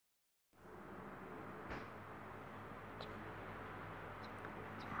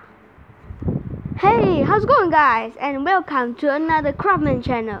Hey, how's it going, guys? And welcome to another craftman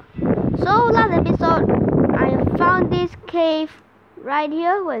channel. So last episode I found this cave right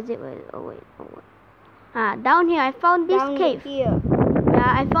here. Where is it? Wait. Down here I found this cave. Here.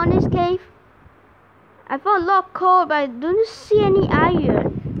 Yeah, I found this cave. I found a lot of coal, but I don't see any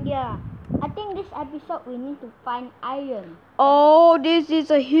iron. Yeah. I think this episode we need to find iron. Oh, this is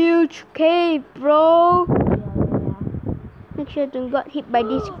a huge cave, bro. Yeah. Make sure don't get hit by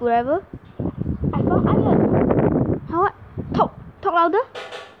this forever. I found iron. How? Talk louder.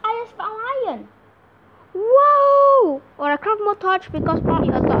 I just found iron. Whoa! Or I craft more torch because we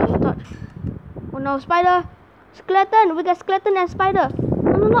need a lot of torch. Oh no, spider! Skeleton! We got skeleton and spider!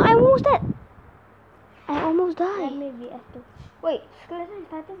 No, I almost died! I almost died. Maybe after. Wait, skeleton is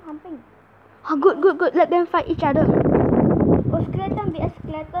starting something. Oh, good. Let them fight each other. Oh, skeleton be a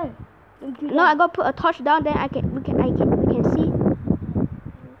skeleton. No, I gotta put a torch down, then we can see.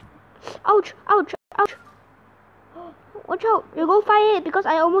 Ouch! Watch out! You go fight it because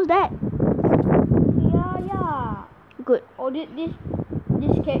I almost died. Yeah. Good. Oh, this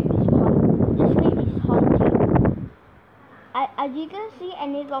cave is haunted. I didn't see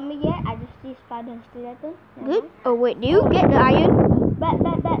any zombie yet. I just see spider and skeleton. Good. Oh wait, do you get the iron? Bad.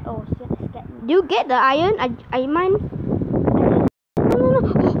 Oh, scared. Do you get the iron? I mine. No.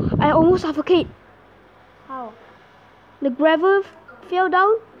 Oh, I almost suffocate. How? The gravel fell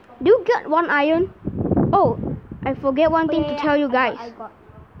down. Do you get one iron? Oh, I forget one thing to tell you guys.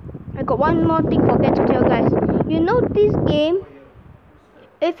 I got one more thing forget to tell you guys. You know this game,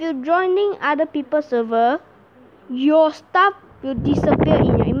 if you're joining other people's server, your stuff will disappear in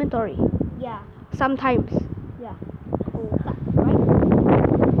your inventory. Yeah. Sometimes. Yeah. Oh, that's right.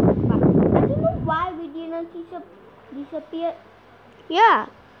 But I don't know why we didn't disappear. Yeah.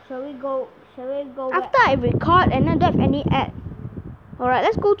 Shall we go After I record and I don't have any ad. Alright,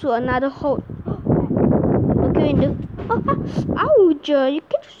 let's go to another hole. Look you in the... ouch! You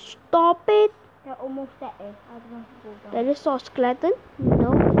can stop it. They're almost dead. I don't want to go down. I just saw a skeleton.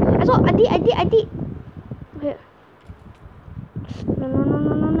 No. I did. Okay.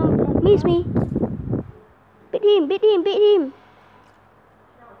 No. Miss me. Beat him. I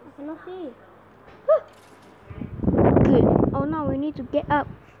cannot see. Good. Oh no, we need to get up.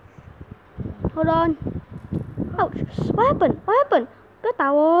 Hold on. Ouch. What happened? Cái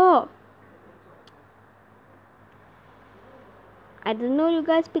tower. I don't know you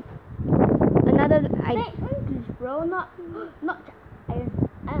guys pick another Say English, bro. Not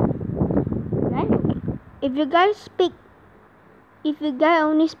If you guys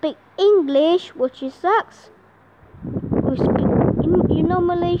only speak English, which is sucks. We speak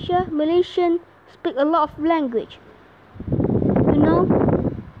Malaysian speak a lot of language. You know?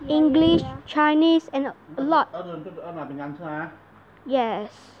 Yeah, English, yeah. Chinese and a lot. Yes.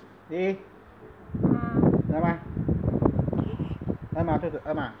 Đi. Ra mà thôi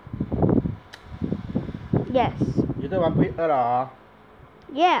mà. Yes. Vậy tôi bạn biết đó.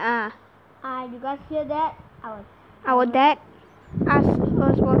 Yeah. You guys hear that? Our dad asked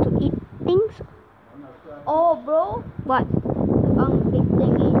us what to eat things. Oh, bro. What? Big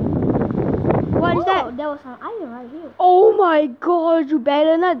thingy. What is that? There was some iron right here. Oh my god, you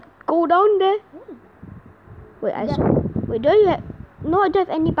better not go down there. Wait, wait, don't you have... No, I don't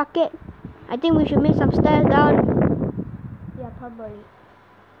have any bucket. I think we should make some stairs down. Yeah, probably.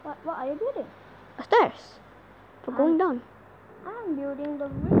 What are you building? Stairs. For going down. I'm building the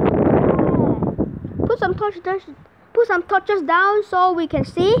roof. Put some torches down so we can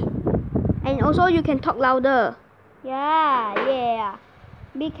see. And also you can talk louder. Yeah.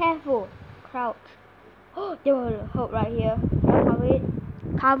 Be careful. Crouch. Oh, there was a hole right here. Can I cover it?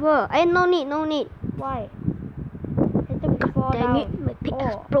 Cover. No need. Why? Dang it, my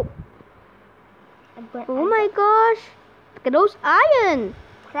pickaxe broke. Oh I my gosh. Look at those iron.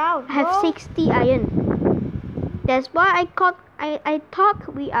 Crouch, I have 60 iron. That's why I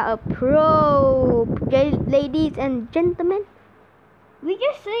thought we are a pro, ladies and gentlemen.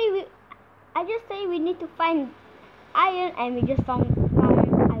 I just say we need to find iron, and we just found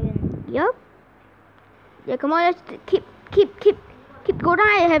iron. Yup. Yeah, come on, let's keep go down.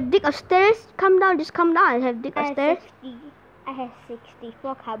 I have dig a stairs. Come down, just come down. I have dig a stairs. I have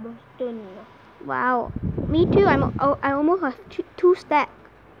 64 cobblestone. Wow, me too. I almost have two stack.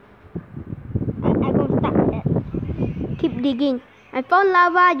 I gonna start that. Keep digging. I found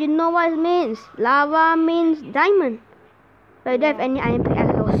lava. You know what it means? Lava means diamond. But I don't have any iron pickaxe.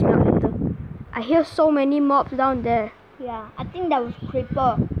 I will smell later. I hear so many mobs down there. Yeah, I think that was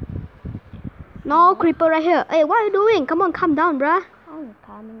creeper. No, creeper right here. Hey, what are you doing? Come on, calm down, bruh. I'm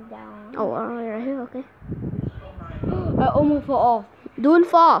coming down. Oh, right here, okay. I almost fall off. Don't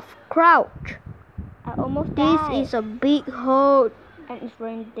fall off. Crouch. almost This died. is a big hole. And it's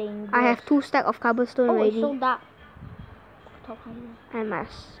very dangerous. I have 2 stacks of cobblestone Oh, ready. it's so dark. Top higher. I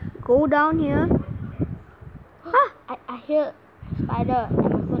must go down here. I hear spider at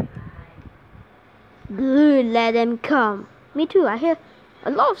my foot. Good, let them come. Me too, I hear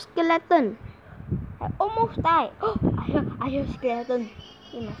a lot of skeleton. I almost died. I hear skeleton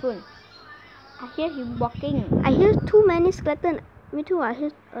in my phone. I hear him walking. I hear too many skeleton. Me too, I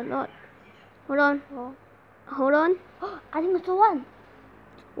hear a lot. Hold on. Hold on. I think I saw one.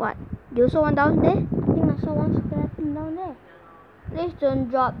 What? You saw one down there? I think I saw one skeleton down there. Please don't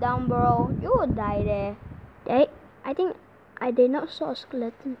drop down, bro. You will die there. Hey, I think I did not saw a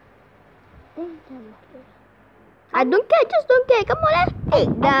skeleton. I don't care, just don't care. Come on, let's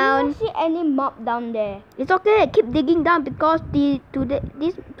dig down. I didn't see any mob down there. It's okay, keep digging down because you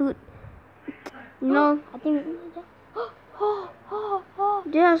know, I think.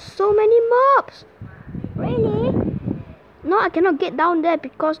 there are so many mobs. Really? No, I cannot get down there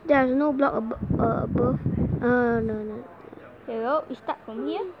because there's no block above. No. Here we go. We start from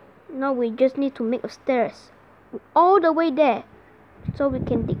here. No, we just need to make a stairs all the way there, so we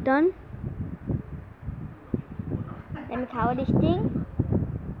can dig down. Let me cover this thing.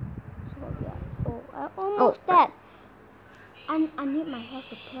 So I almost dead. I need my health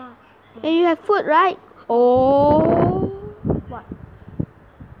to plus. And you have food, right? Oh. What?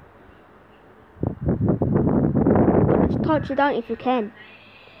 Let's torch it down if you can.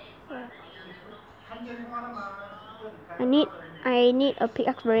 I need a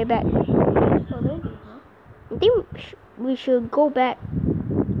pickaxe very bad. Already, huh? I think we should go back.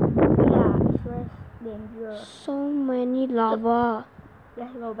 Yeah, it's less dangerous. So many lava.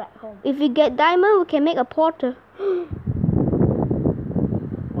 Let's go back home. If we get diamond, we can make a portal.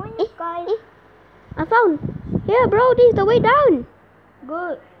 When you guys I found. Here, bro, this is the way down.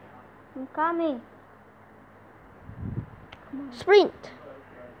 good. I'm coming. Sprint.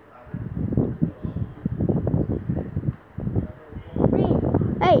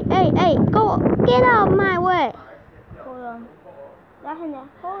 Hey, go, get out of my way. Hold on. That's in there.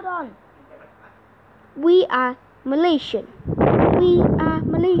 Hold on. We are Malaysian. We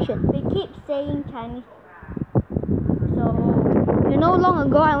We keep saying Chinese. So, You know, long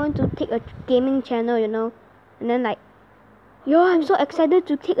ago I went to take a gaming channel, you know, and then like, yo, I'm so excited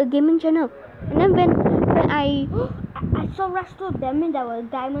to take a gaming channel. And then when I I saw redstone. That means there was a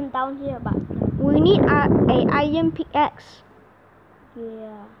diamond down here, but we need a iron pickaxe.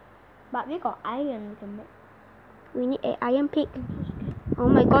 yeah. But we got iron. We can make. We need a iron pick. Oh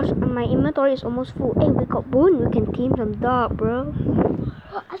my gosh, my inventory is almost full. Hey, we got bone. We can team some dog, bro.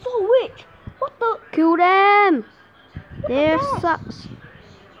 I saw a witch. What the? Kill them. There sucks.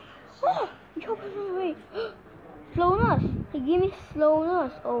 Oh, yo, wait. Slowness. He give me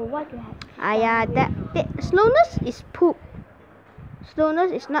slowness. Oh, what you have? Yeah, that slowness is poop.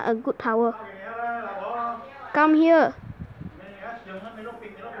 Slowness is not a good power. Come here.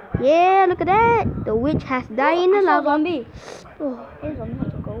 Yeah, look at that. The witch has died in the I saw lava. zombie. Oh, Hey, zombie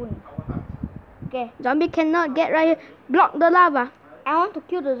has to go in. Okay, zombie cannot get right here. Block the lava. I want to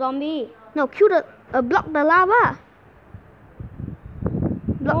kill the zombie. No, kill the block the lava.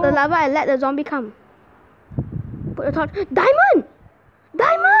 Block the lava and let the zombie come. Put a torch. Diamond!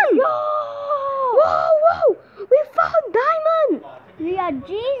 Diamond! Whoa! We found diamond! We are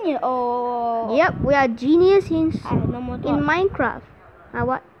genius. Oh. Yep, we are genius in I have no more torch. Minecraft.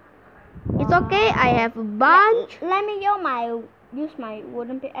 What? It's okay, I have a bunch. Let me use my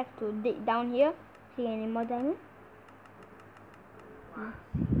wooden pickaxe to dig down here. See any more diamond?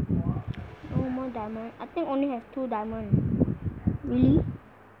 No more diamond. I think only have 2 diamonds. Really?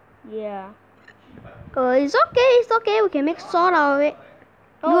 Yeah. It's okay. We can make sword out of it.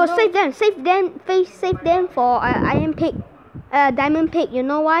 We will save them for iron pick, diamond pick. You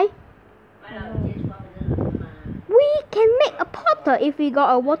know why? We can make a potter if we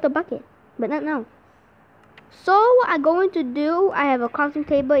got a water bucket, but not now. So what I'm going to do, I have a crafting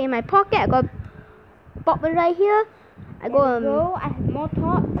table in my pocket. I got pop it right here. I I have more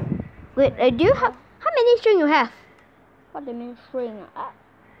torch. Wait, do you have how many string you have? What do you mean string?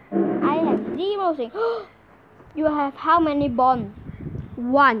 I have 0 string. You have how many bonds?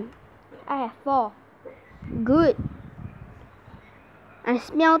 1. I have 4. Good. I'm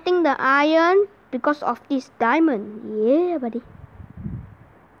smelting the iron because of this diamond. Yeah, buddy.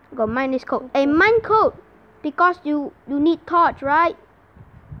 Got mine this coat. A mine coat because you need torch, right?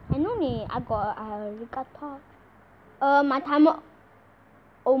 I know me. I already got torch. My timer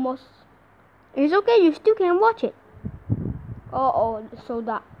almost. It's okay. You still can watch it. Oh, it's so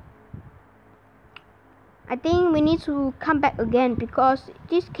dark. I think we need to come back again because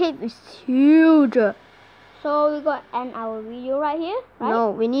this cave is huge. So we got end our video right here, right? No,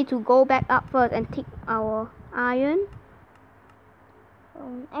 we need to go back up first and take our iron.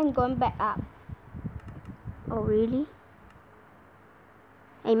 I'm going back up. Oh, really?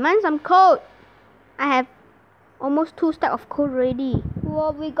 Hey, man, some coal. I have almost 2 stacks of coal already.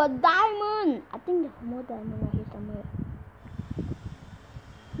 Whoa, we got diamond. I think there's more diamond right here somewhere.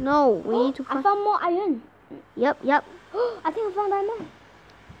 No, we need to I find. found more iron. Yep. I think I found diamond.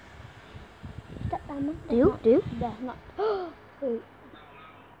 Is that diamond? Do you? That's not. Wait.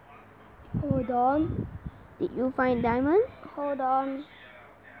 Hold on. Did you find diamond? Hold on.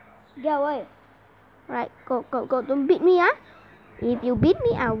 Get away. Right, go. Don't beat me, huh? If you beat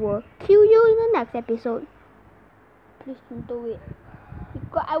me, I will kill you in the next episode. Please don't do it.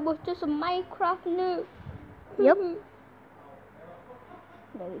 Because I was just a Minecraft noob. Yep.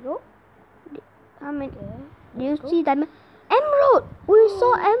 There we go. How many? Okay. Do you see diamond? Emerald! We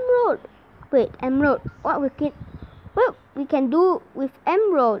saw emerald. Wait, emerald. What we can do with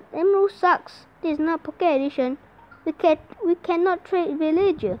emerald? Emerald sucks. This is not Pocket Edition. We cannot trade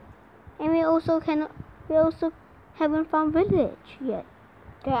villager, and we also haven't found village yet.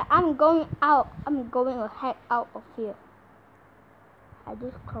 Okay, I'm going out. I'm going to head out of here. I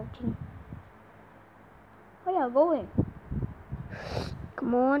just crouching. Where are you going?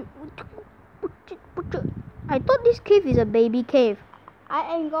 Come on. I thought this cave is a baby cave.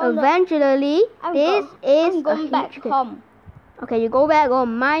 I am going. Eventually, I'm going a back huge cave. home. Okay, you go back. Go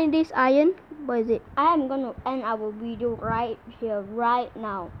mine this iron. What is it? I am going to end our video right here, right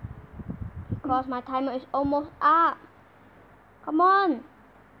now, because my timer is almost up. Come on,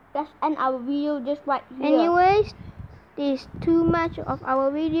 let's end our video just right here. Anyways, this is too much of our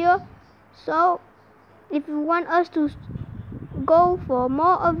video. So, if you want us to go for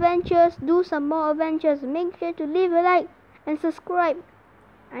more adventures, do some more adventures, make sure to leave a like and subscribe.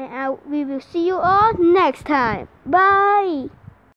 And we will see you all next time. Bye.